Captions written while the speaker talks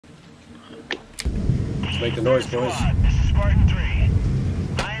make the noise, boys. This is Spartan 3.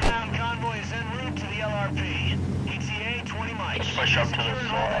 Ironbound convoy is en route to the LRP. ETA 20 mics. Push up to the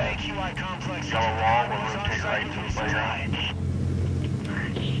AQI complex. yellow wall, we'll rotate right to the right.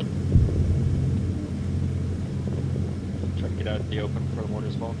 Try to get out of the open for the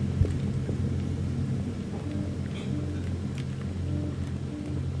mortar's fall.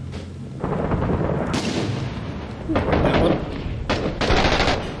 That one.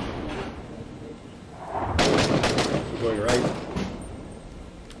 Going right.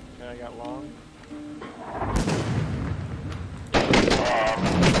 Okay, I got long.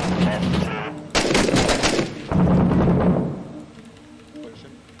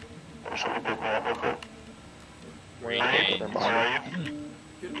 Pushing. Range. Where are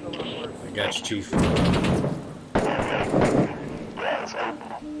you? I got you, Chief. Yeah, it's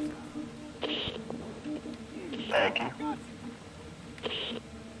open. Thank you.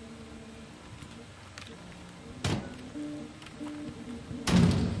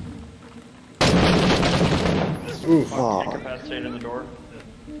 Oof. Oh, Incapacitate in the door.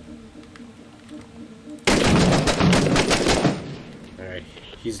 Alright,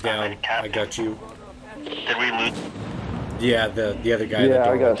 he's down. I got you. Did we lose? Yeah, the other guy. yeah, I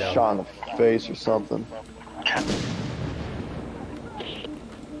went got down. shot in the face or something.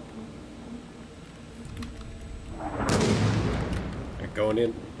 Right, going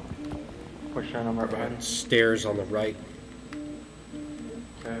in. Push in, I'm right behind. Stairs on the right.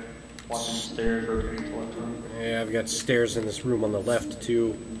 Okay. Watching stairs, rotating to left turn. Yeah, I've got stairs in this room on the left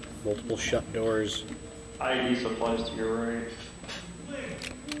too. Multiple shut doors. IED supplies to your right.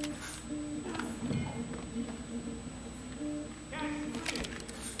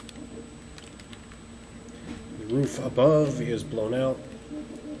 The roof above is blown out.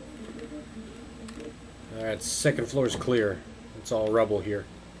 Alright, second floor is clear. It's all rubble here.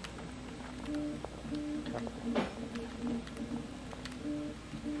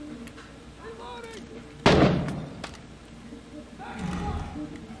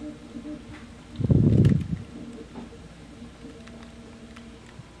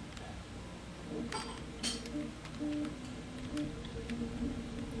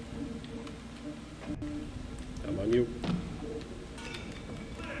 I'm on you.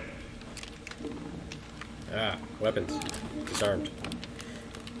 Ah, weapons. Disarmed.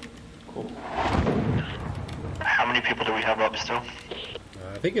 Cool. How many people do we have up still?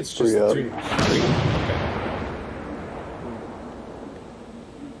 I think it's just Three up. three. Okay.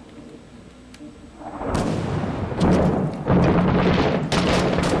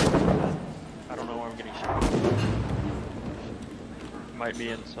 I don't know where I'm getting shot. Might be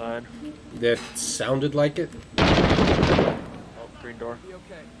inside. That sounded like it. Oh, green door.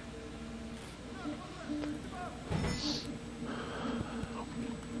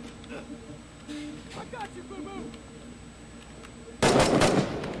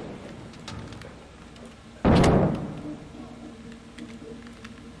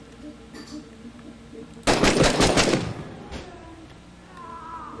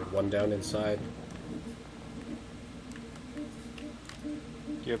 One down inside.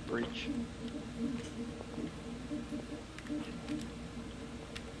 Do you have breach?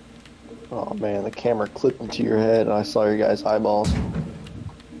 Oh man, the camera clipped into your head and I saw your guys' eyeballs.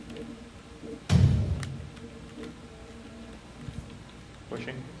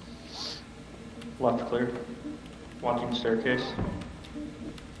 Pushing. Left clear. Watching staircase.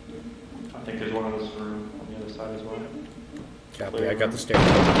 I think there's one in this room on the other side as well. Copy, I got the stairs.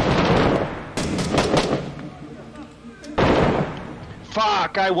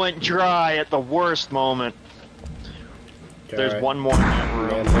 Fuck, I went dry at the worst moment. Okay, There's alright. one more in that Man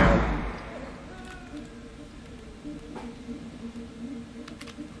room. down.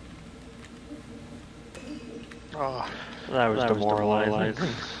 Oh, that was demoralizing.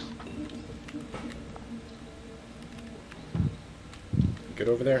 Get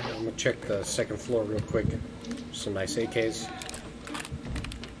over there. I'm gonna check the second floor real quick. Some nice AKs.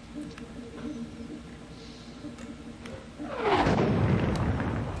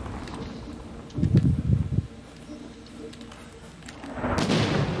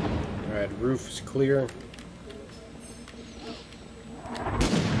 Alright, roof is clear.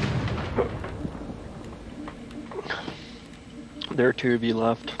 There are two of you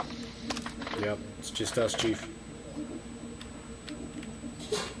left. Yep, it's just us, Chief.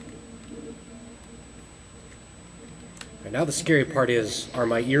 And now the scary part is, are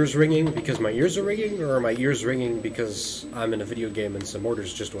my ears ringing because my ears are ringing, or are my ears ringing because I'm in a video game and some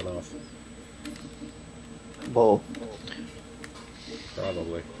mortars just went off? Both.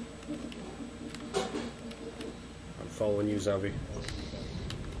 Probably. I'm following you, zombie.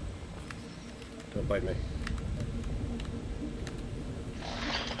 Don't bite me.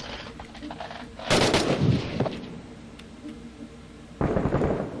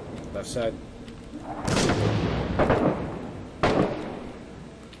 Left side.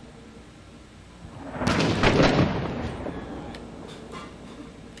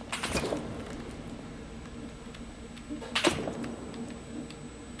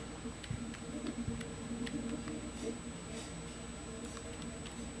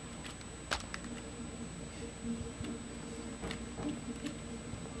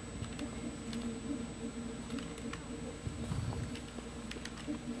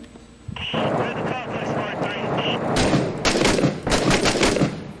 Read the complex, Mark 3.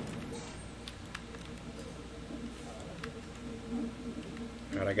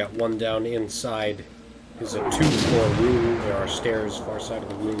 Alright, I got one down inside. There's a 2-floor room. There are stairs far side of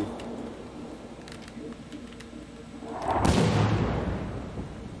the room.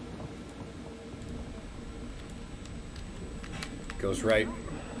 Goes right.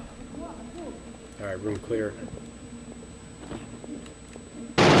 Alright, room clear.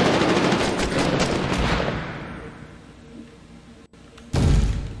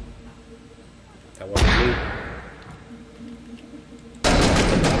 That wasn't me.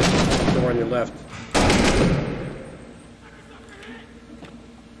 Door on your left.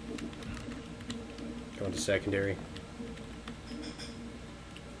 Going to secondary.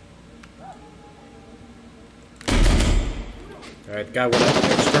 Alright, guy went up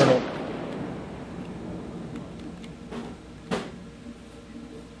external.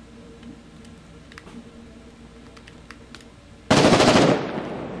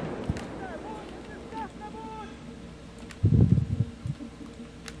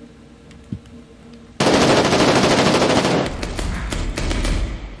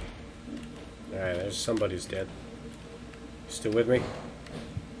 Alright, there's somebody's dead. You still with me?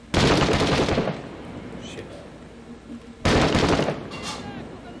 Shit.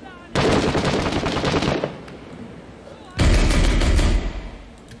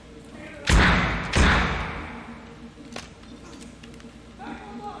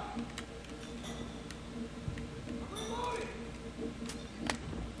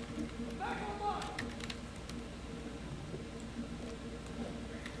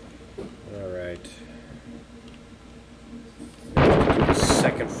 Alright. The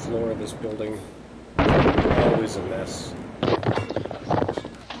second floor of this building. Always a mess.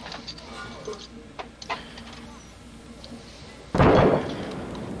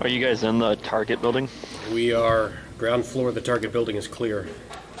 Are you guys in the target building? We are ground floor. The target building is clear.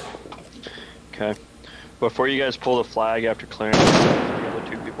 Okay. Before you guys pull the flag after clearing the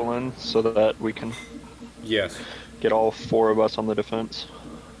other 2 people in, so that we can Yes. get all 4 of us on the defense.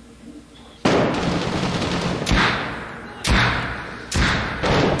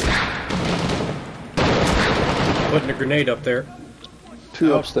 Putting a grenade up there.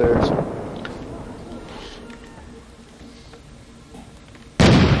 2 upstairs.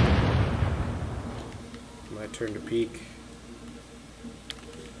 My turn to peek.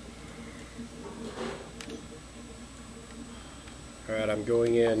 Alright, I'm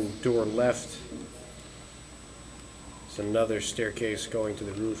going in door left. There's another staircase going to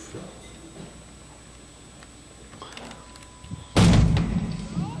the roof.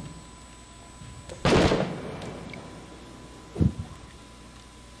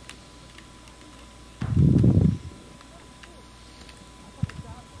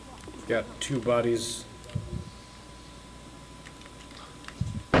 Got 2 bodies.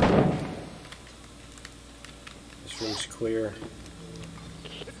 This room's clear.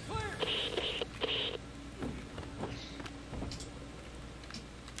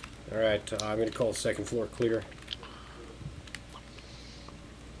 Alright, I'm going to call the second floor clear.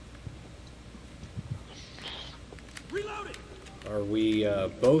 Reloading! Are we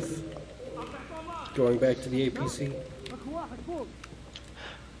both going back to the APC?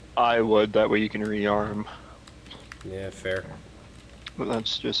 I would, that way you can rearm. Yeah, fair. But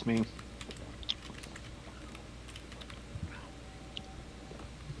that's just me.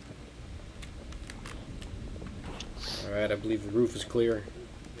 Alright, I believe the roof is clear.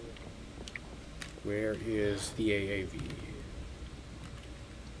 Where is the AAV?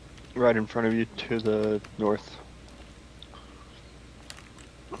 Right in front of you to the north.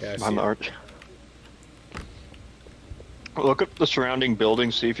 Yeah, I see Behind the it. arch. Look at the surrounding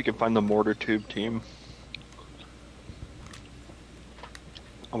buildings, see if you can find the mortar tube team.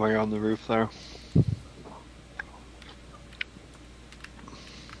 While you're on the roof there.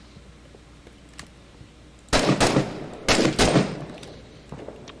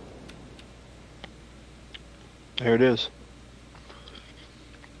 There it is.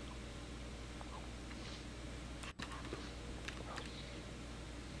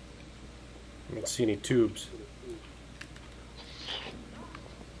 I don't see any tubes.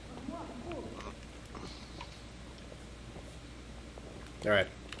 Alright,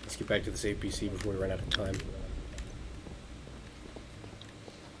 let's get back to this APC before we run out of time.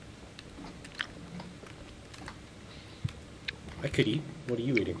 I could eat. What are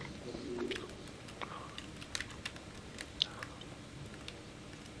you eating?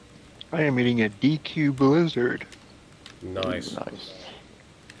 I am eating a DQ Blizzard. Nice. Nice.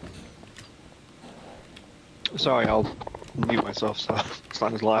 Sorry, I'll mute myself so it's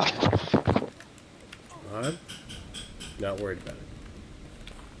not as loud. I'm not worried about it.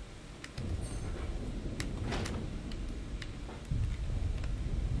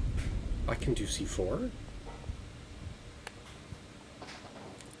 I can do C4?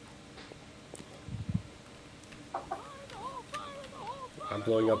 I'm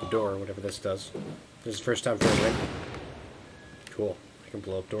blowing up a door, whatever this does. This is the first time for a ring. Cool. I can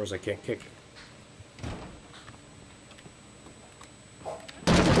blow up doors I can't kick.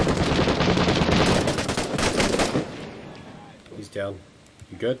 He's down.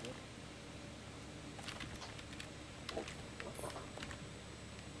 You good?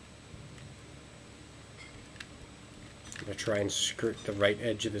 I'm gonna try and skirt the right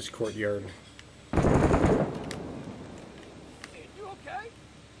edge of this courtyard.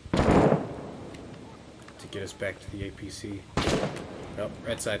 To get us back to the APC. Nope,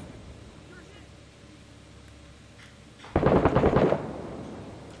 right side.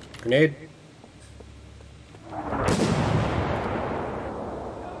 Grenade.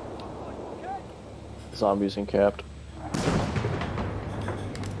 Zombies encamped.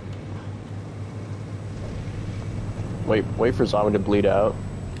 Wait for zombie to bleed out.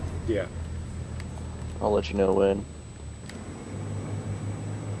 Yeah. I'll let you know when.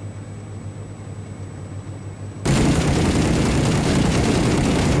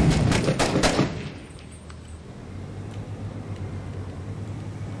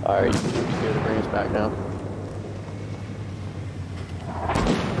 Alright, you can get the brains back now.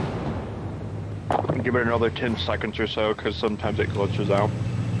 Give it another 10 seconds or so, because sometimes it glitches out.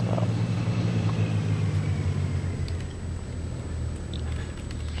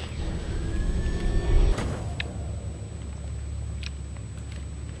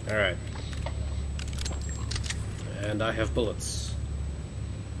 Alright. And I have bullets.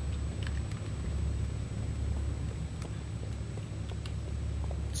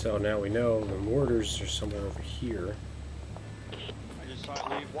 So now we know the mortars are somewhere over here. I just saw it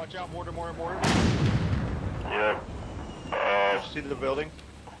leave. Watch out, mortar. Yep. See the building?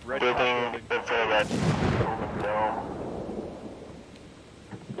 Red Building in front of that. No.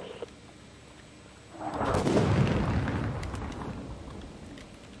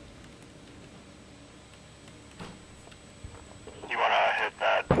 You wanna hit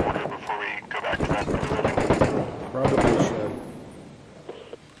that mortar before we go back to that building? Probably should.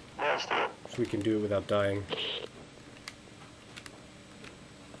 Yeah, let's do it. So we can do it without dying.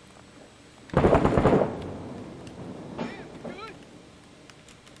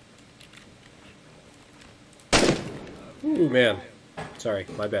 Ooh, man. Sorry,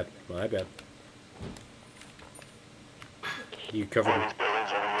 my bad. My bad. You covered All it. these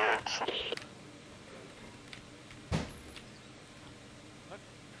buildings are weird.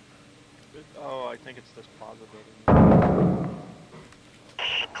 Oh, I think it's this plaza building.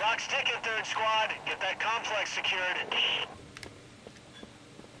 Clock's ticking, third squad. Get that complex secured.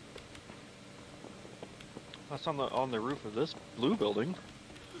 That's on the roof of this blue building.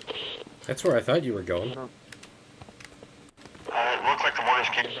 That's where I thought you were going. It looks like the mortars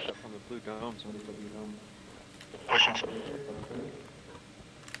came From the blue dome, so the blue dome. pushing.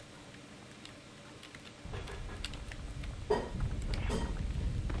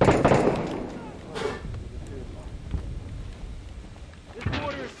 This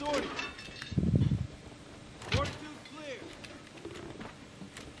mortar is sorted. Mortar 2's clear.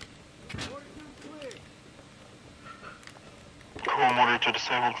 Mortar 2's clear. Cool, mortar to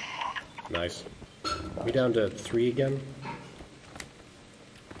disabled. Nice. We down to 3 again?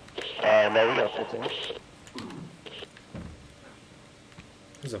 No, we got 15.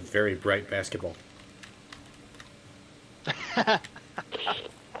 This is a very bright basketball.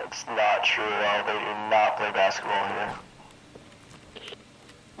 It's not true at all. They do not play basketball here.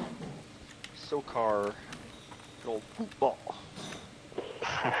 SoCar. Good old football.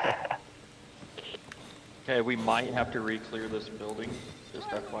 Okay, we might have to re-clear this building. Just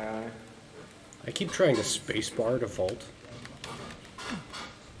FYI. I keep trying to spacebar to vault.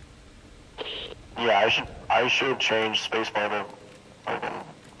 Yeah, I should change spacebar to fucking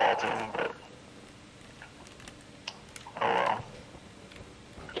vaulting, but oh well.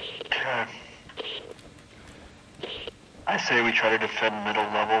 Okay. say we try to defend middle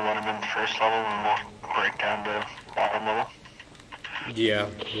level, let him in the first level, and we'll break down to bottom level. Yeah,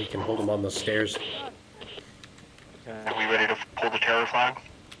 we can hold them on the stairs. Are we ready to pull the terror flag?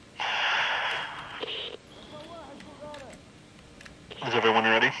 Is everyone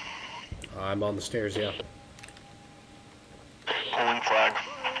ready? I'm on the stairs, yeah. Pulling flag.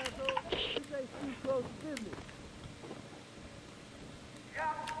 This ain't too close business.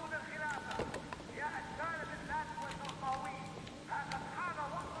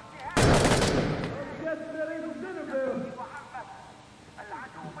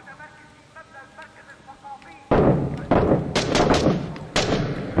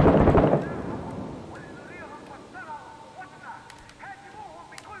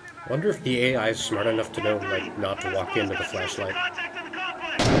 Wonder if the AI is smart enough to know, like, not to walk into the flashlight. I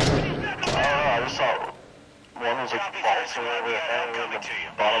just saw one was like vaulting over the head on the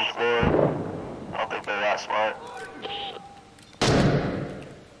bottom floor. I don't think they're that smart.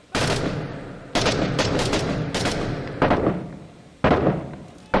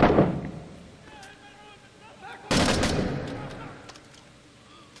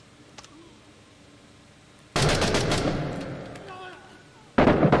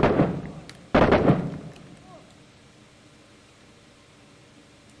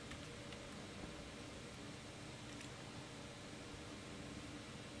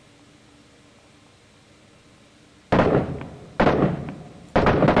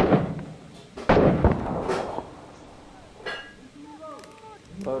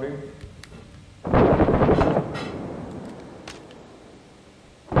 Loading.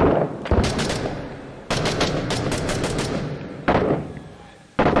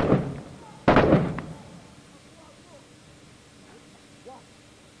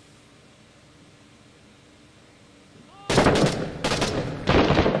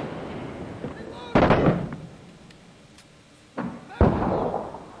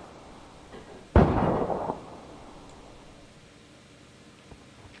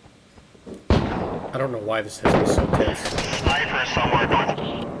 I don't know why this has me so tense. Sniper somewhere north.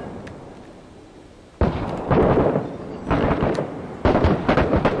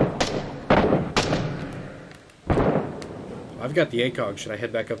 I've got the ACOG. Should I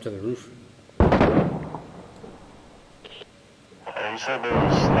head back up to the roof? You said there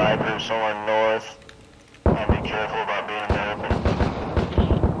was a sniper somewhere north. I'd be careful about being there.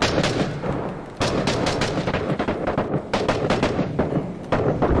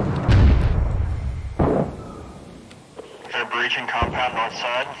 They're breaching compound north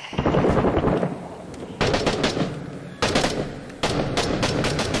side.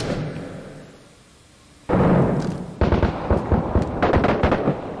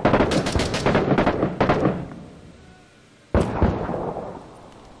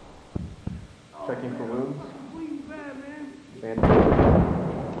 Checking for wounds. Bleeding bad, man. Bandage.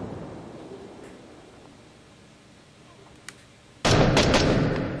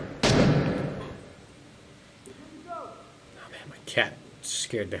 Oh man, my cat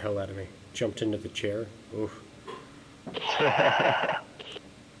scared the hell out of me. Jumped into the chair. Oof.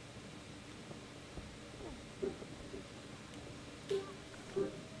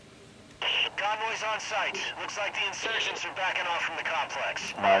 Convoy's on site. Looks like the insurgents are backing off from the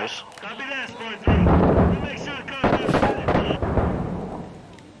complex. Nice. Copy that, Sport 3. We'll make sure the convoy's ready.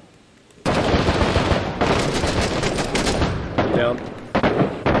 Down.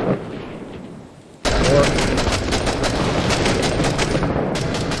 More.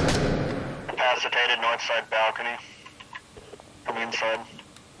 Incapacitated north side balcony. From inside.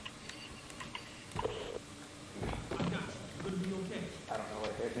 I don't know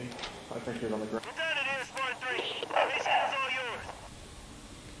what hit me. I think he was on the ground. Lieutenant here, Sport 3. Base is all yours.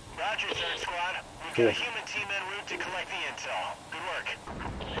 Roger, third squad. We've got a human team en route to collect the intel. Good work.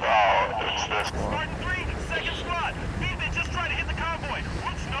 Oh, it's this one. Spartan 3, second squad. Beatman just tried to hit the convoy.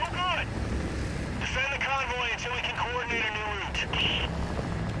 Looks no good. Defend the convoy until we can coordinate a new route.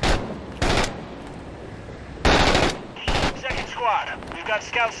 Second squad, we've got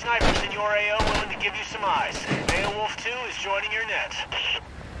scout snipers in your AO willing to give you some eyes. Beowulf 2 is joining your net.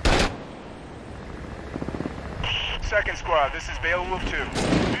 Second squad, this is Beowulf 2.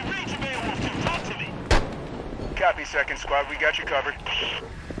 We've reached Beowulf 2, talk to me. Copy, second squad, we got you covered.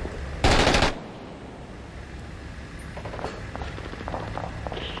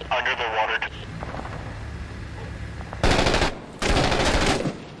 Under the water.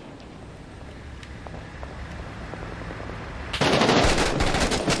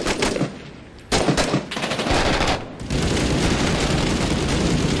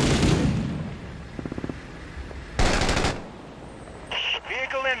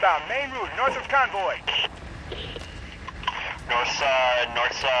 Vehicle inbound, main route, north of convoy. North side,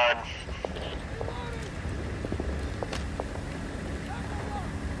 north side.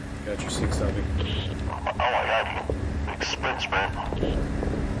 Got your 6 zombie. Oh my god. Big sprint.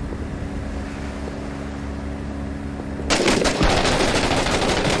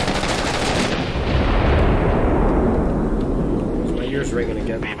 My ears ringing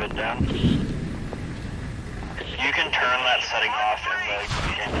again. Beam it down. You can turn that setting off in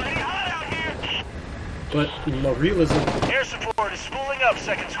the game. But no realism. Air support is spooling up,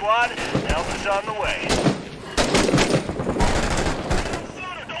 second squad. Help is on the way.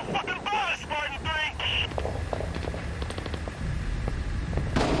 Don't fucking bother, Spartan 3.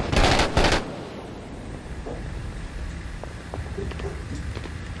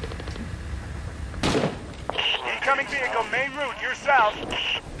 Incoming vehicle, main route, you're south.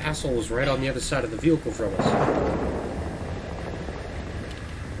 Asshole was right on the other side of the vehicle from us.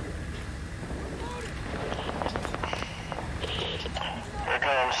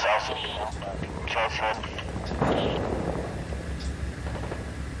 South side.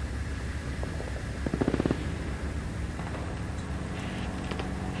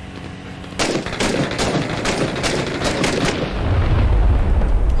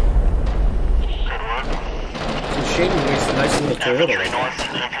 Good work. So Shane makes a nice little Toyota.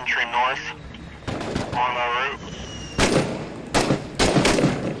 Infantry north. On the route.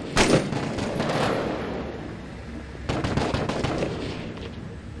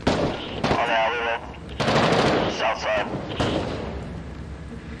 South side.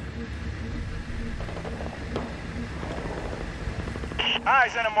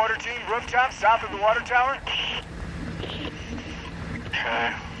 Eyes on a mortar team, rooftop, south of the water tower.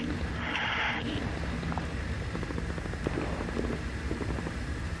 Okay.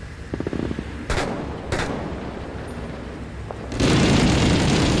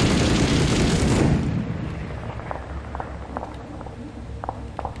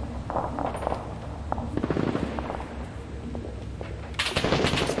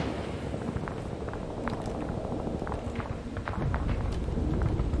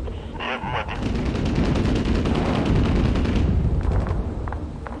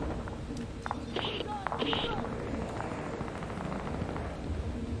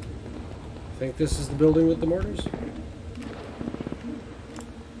 Think this is the building with the mortars? It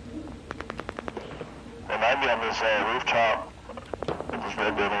might be on this rooftop. This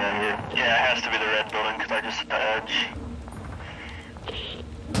red building right here. Yeah, it has to be the red building because I just hit the edge.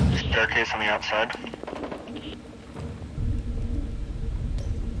 Staircase on the outside.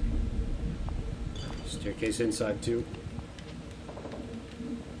 Staircase inside too.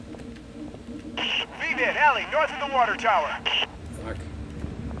 VBIT, alley, north of the water tower. Fuck.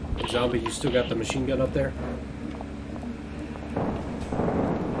 Zombie, you still got the machine gun up there?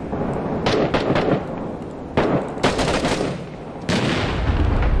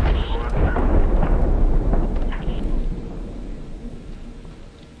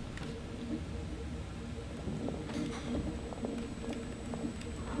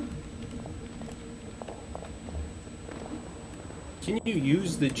 Can you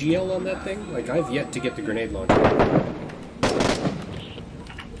use the GL on that thing? Like, I've yet to get the grenade launcher.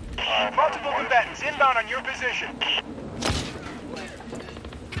 Multiple combatants inbound on your position.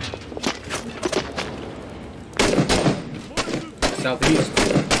 Southeast.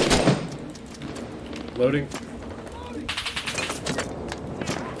 Loading.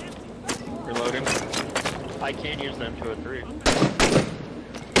 Reloading. I can't use them 2 or 3.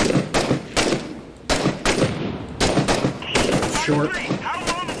 Short. How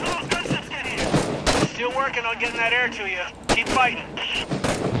long until those gunships get here? Still working on getting that air to you. Keep fighting.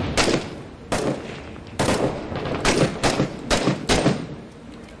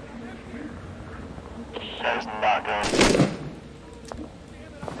 That is not good.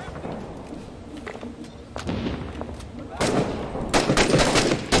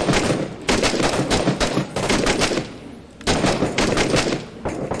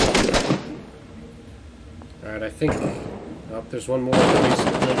 Alright, I think... Oh, there's one more.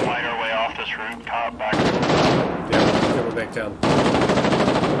 Find our way off this rooftop back. Yeah, we're back down.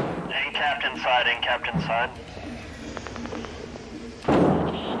 In captain side.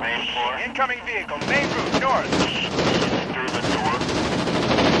 Main floor. Incoming vehicle, main route, north. Through the door.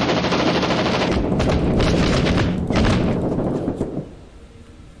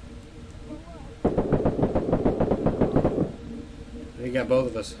 You got both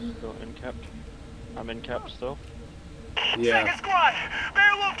of us. Still in capped. I'm in capped still. Yeah. Second squad,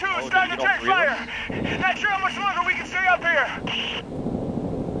 Beowulf 2 is starting to take fire. Not sure how much longer we can stay up here.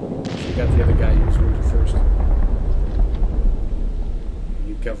 You got the other guy who was wounded first.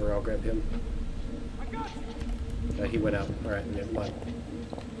 You cover, I'll grab him. He went out. Alright, never mind.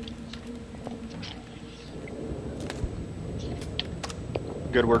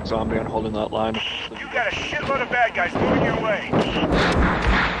 Good work, zombie, on holding that line. You got a shitload of bad guys moving your way.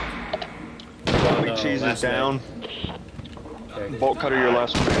 Big cheese is last down. Okay. Bolt cutter, your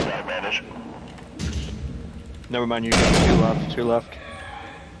last one. Advantage. Never mind, you got two left. Two left.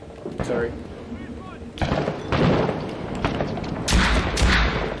 Sorry.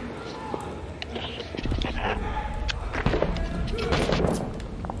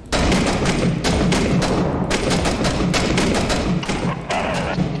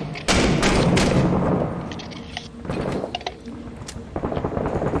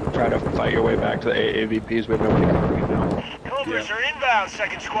 Try to fight your way back to the AAVPs. We have nobody covering it now. Cobras are inbound,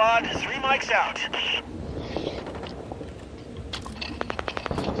 second squad. 3 mics out.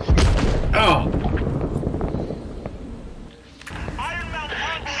 Oh!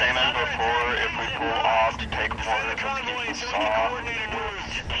 Same as before, if we pull off to take mortar, just saw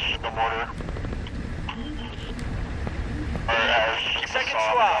the mortar. Second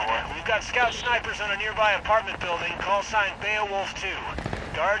squad, we've got scout snipers on a nearby apartment building. Call sign Beowulf 2.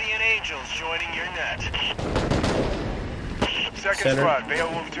 Guardian Angels joining your net. Second Center. squad,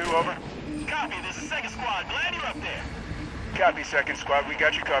 Beowulf 2, over. Copy, this is second squad. Glad you're up there. Copy, second squad, we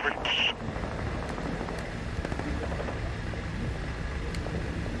got you covered.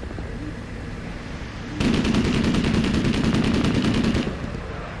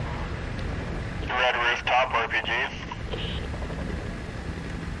 Red rooftop RPG.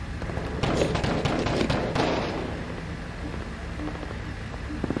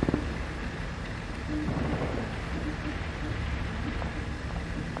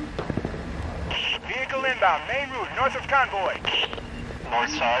 Vehicle inbound, main route, north of convoy.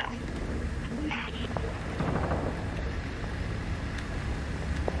 North side.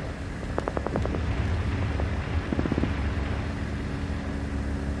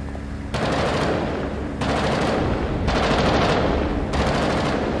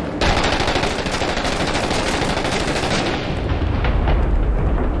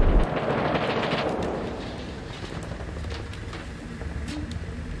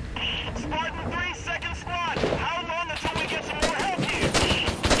 Spartan 3, second squad. How long until we get some more help here?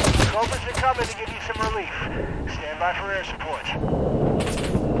 Cobras are coming to give you some relief. Stand by for air support.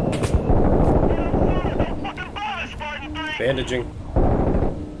 Fucking bomb, Spartan 3. Bandaging.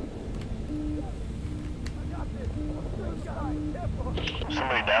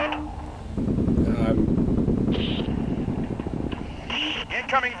 Somebody down.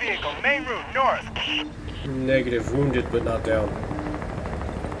 Incoming vehicle, main route, north. Negative. Wounded, but not down.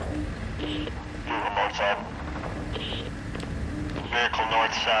 North side. Vehicle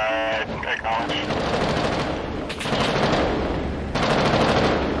north side, acknowledge.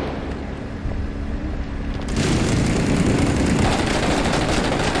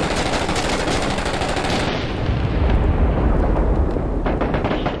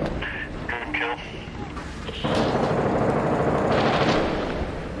 Good kill.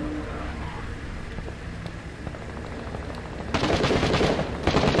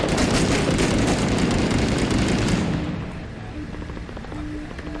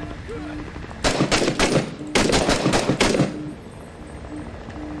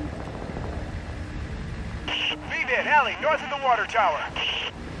 V-bit, alley, north of the water tower.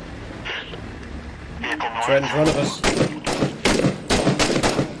 Vehicle north. It's right in front of us.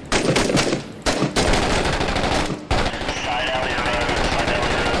 Side alley road, side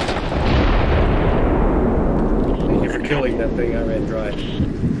alley road. Thank you for killing that thing. I ran dry.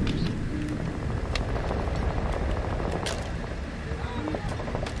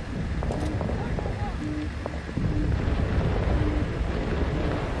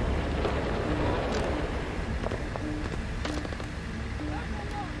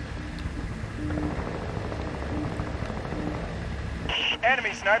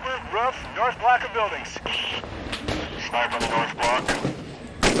 Enemy sniper, roof, north block of buildings. Sniper on the north block.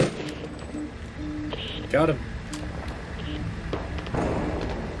 Got him.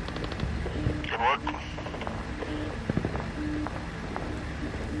 Good work.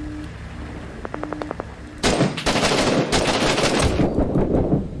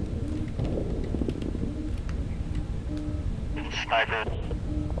 Sniper.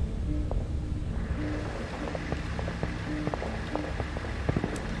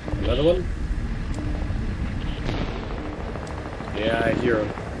 Another one? Yeah, I hear him.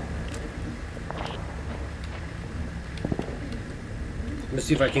 Let me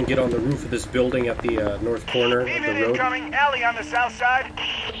see if I can get on the roof of this building at the north corner of V-bit the road. incoming, alley on the south side.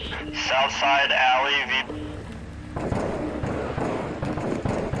 South side alley,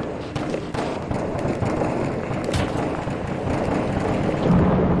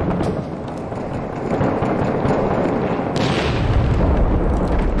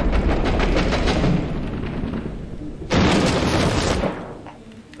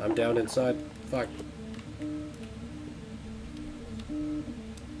 down inside. Fuck.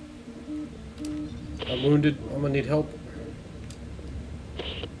 I'm wounded. I'm gonna need help.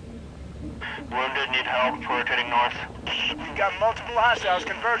 Wounded, need help. We're rotating north. We've got multiple hostiles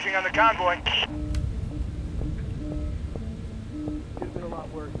converging on the convoy. Could've been a lot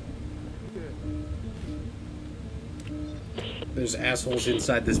worse. There's assholes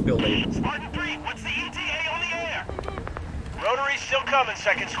inside this building. Spartan 3, what's the ETA on the air? Rotary's still coming,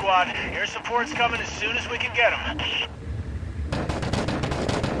 second squad. Air support's coming as soon as we can get them.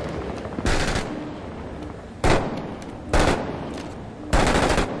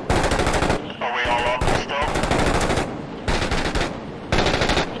 Are we all up still?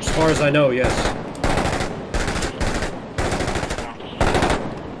 As far as I know, yes.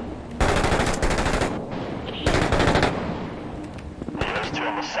 There's two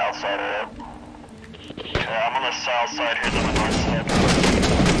on the south side of it. Okay, I'm on the south side, here's on the north side.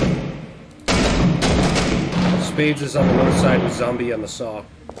 Spades is on the north side with Zombie on the saw.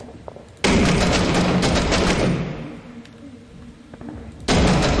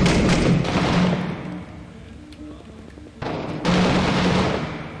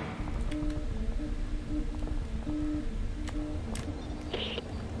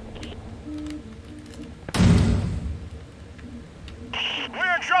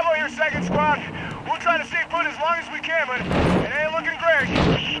 We're in trouble here, second squad. We'll try to stay put as long as we can, but it ain't looking great.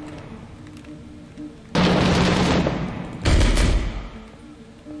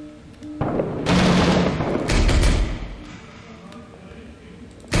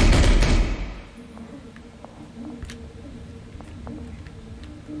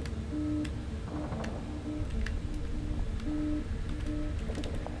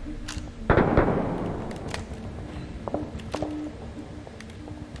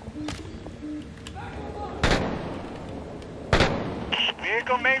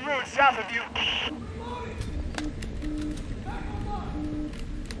 Vehicle main route south of you.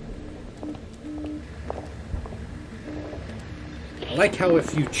 I like how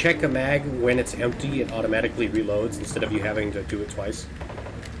if you check a mag when it's empty, it automatically reloads instead of you having to do it twice.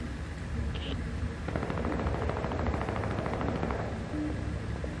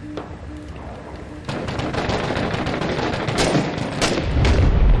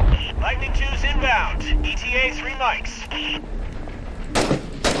 Lightning 2's inbound. ETA 3 mics.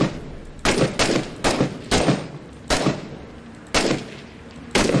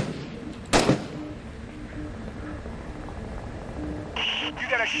 You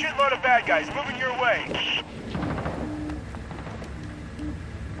got a shitload of bad guys moving your way.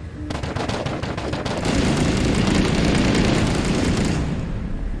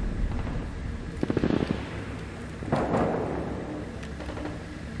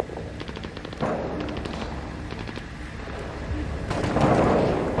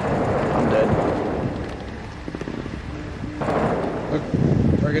 I'm dead. Look,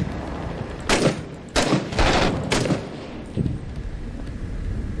 target.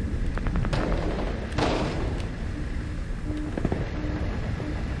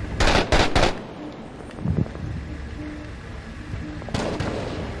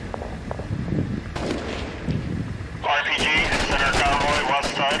 RPG, center convoy,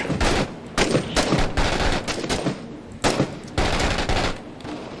 west side.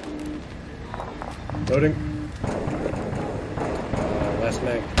 Loading. Last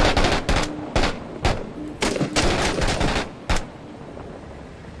mag.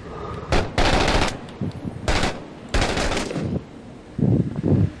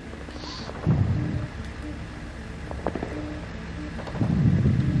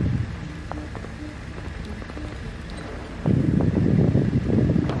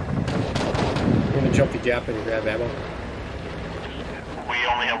 I'm gonna jump the gap and grab ammo. We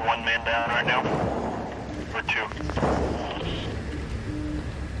only have one man down right now. Or two.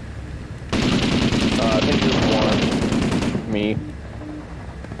 I think there's one. Me.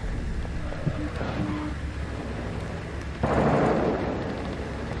 I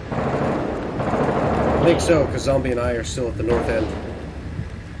think so, because Zombie and I are still at the north end.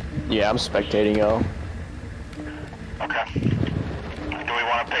 Yeah, I'm spectating, yo. Okay. Do we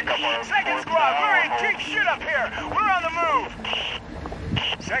want to pick up our... Second squad, we're in deep shit up here. We're on the move.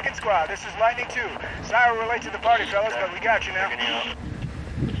 Second squad, this is Lightning 2. Sorry we're late to the party, fellas, but we got you now. Picking you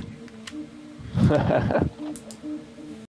up.